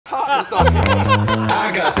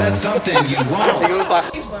I got that something you want. It was like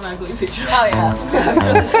one ugly picture. Oh yeah.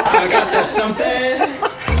 I got that something.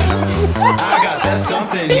 I got that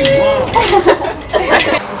something you want.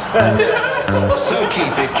 So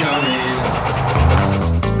keep it coming.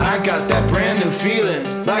 I got that brand new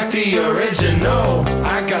feeling, like the original.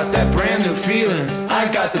 I got that brand new feeling, I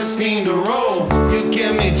got the steam to roll. You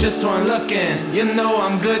give me just one look and you know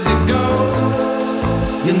I'm good to go.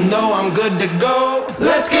 You know I'm good to go.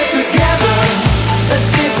 Let's get together. Let's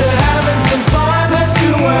get to having some fun. Let's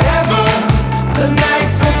do whatever. The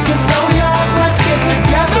night's looking so young. Let's get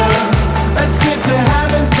together. Let's get to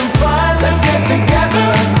having some fun. Let's get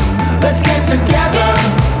together. Let's get together.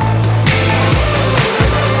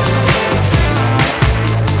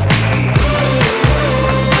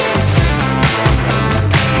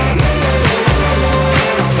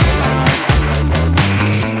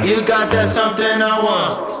 You got that something I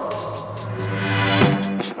want.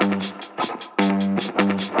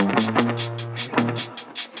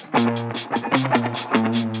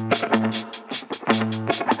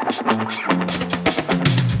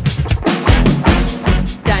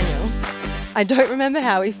 Daniel, I don't remember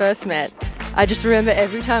how we first met. I just remember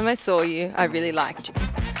every time I saw you, I really liked you.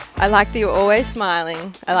 I liked that you were always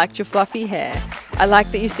smiling. I liked your fluffy hair. I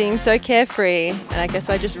liked that you seemed so carefree, and I guess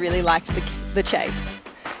I just really liked the chase.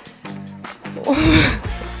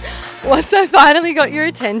 Once I finally got your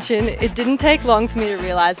attention, it didn't take long for me to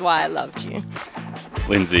realise why I loved you.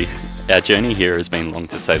 Lindsay, our journey here has been long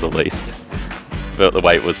to say the least, but the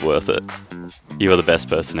wait was worth it. You are the best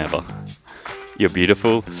person ever. You're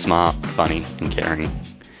beautiful, smart, funny and caring.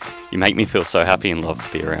 You make me feel so happy and love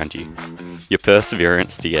to be around you. Your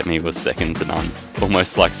perseverance to get me was second to none,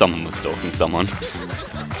 almost like someone was stalking someone.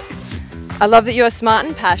 I love that you are smart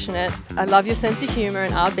and passionate. I love your sense of humour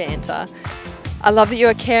and our banter. I love that you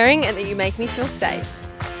are caring and that you make me feel safe.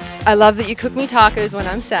 I love that you cook me tacos when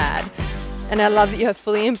I'm sad. And I love that you have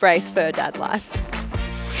fully embraced fur dad life.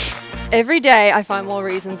 Every day I find more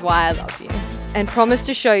reasons why I love you and promise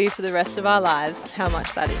to show you for the rest of our lives how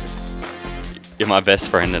much that is. You're my best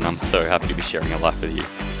friend and I'm so happy to be sharing a life with you.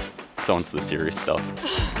 So on to the serious stuff.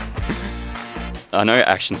 I know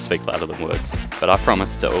actions speak louder than words, but I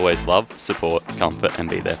promise to always love, support, comfort and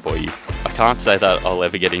be there for you. I can't say that I'll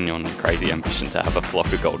ever get in on a crazy ambition to have a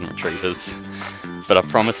flock of golden retrievers, but I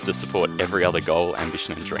promise to support every other goal,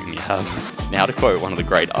 ambition and dream you have. Now to quote one of the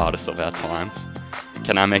great artists of our time,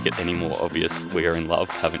 can I make it any more obvious we are in love,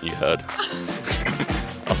 haven't you heard?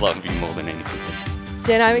 I love you more than anything else.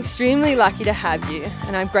 Dan, I'm extremely lucky to have you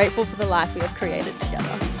and I'm grateful for the life we have created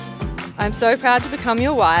together. I'm so proud to become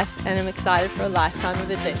your wife and I'm excited for a lifetime of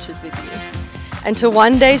adventures with you. And to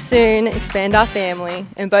one day soon expand our family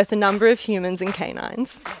in both the number of humans and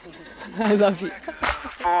canines. I love you.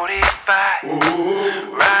 45,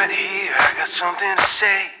 right here, I got something to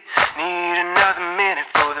say. Need another minute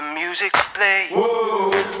for the music to play.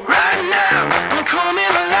 Right now, I'm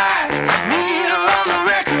coming alive. Need her on the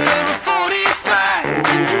record of a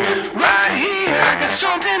 45. Right here, I got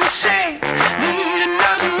something to say. Need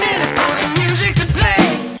another minute for the music to play.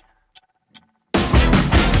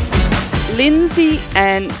 Lindsay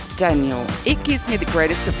and Daniel, it gives me the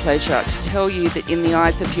greatest of pleasure to tell you that in the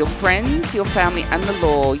eyes of your friends, your family and the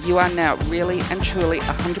law, you are now really and truly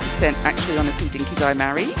 100% actually honestly dinky-die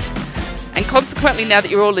married. And consequently, now that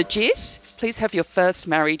you're all legit, please have your first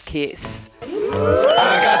married kiss.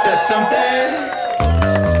 I got that something.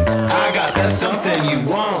 I got that something you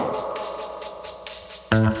want.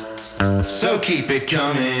 So keep it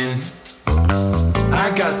coming. I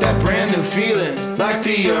got that brand new feeling, like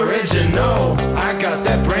the original. I got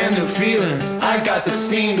that brand new feeling, I got the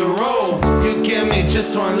steam to roll. You give me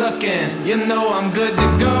just one look and you know I'm good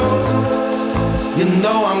to go. You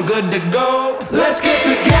know I'm good to go. Let's get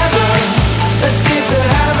together. Let's get to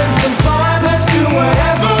having some fun. Let's do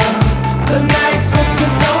whatever. The night's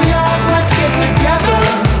looking so young. Let's get together.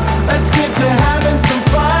 Let's get to having some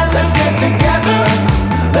fun. Let's get together.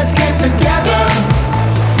 Let's get together.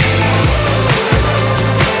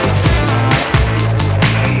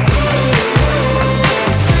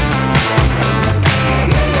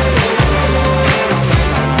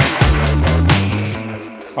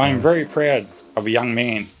 I am very proud of a young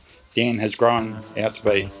man Dan has grown out to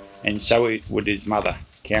be, and so would his mother,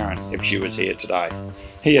 Karen, if she was here today.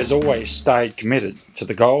 He has always stayed committed to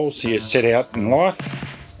the goals he has set out in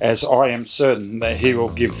life, as I am certain that he will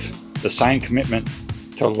give the same commitment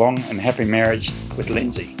to a long and happy marriage with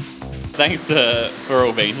Linzy. Thanks for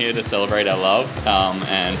all being here to celebrate our love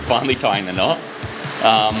and finally tying the knot.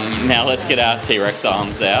 Now let's get our T-Rex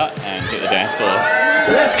arms out and hit the dance floor.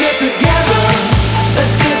 Let's get together.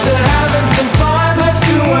 Let's get to having some fun. Let's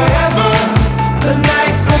do whatever.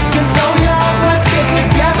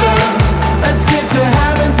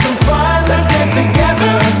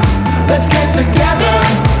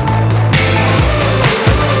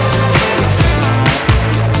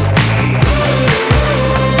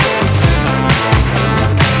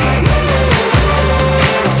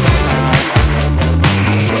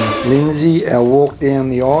 Linzy, our walk down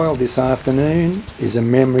the aisle this afternoon is a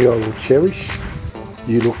memory I will cherish.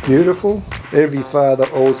 You look beautiful. Every father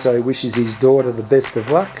also wishes his daughter the best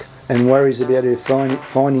of luck and worries about her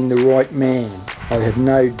finding the right man. I have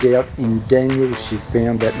no doubt in Daniel she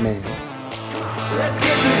found that man. Let's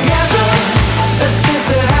get together. Let's get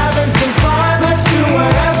to having some fun. Let's do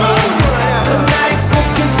whatever. The night's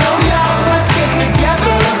looking so young. Let's get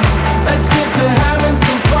together. Let's get to having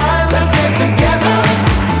some fun. Let's get together.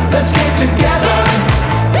 Let's get together.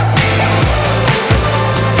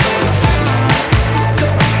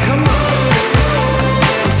 Come on.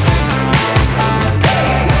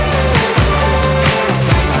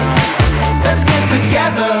 Let's get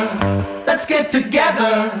together. Let's get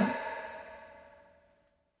together.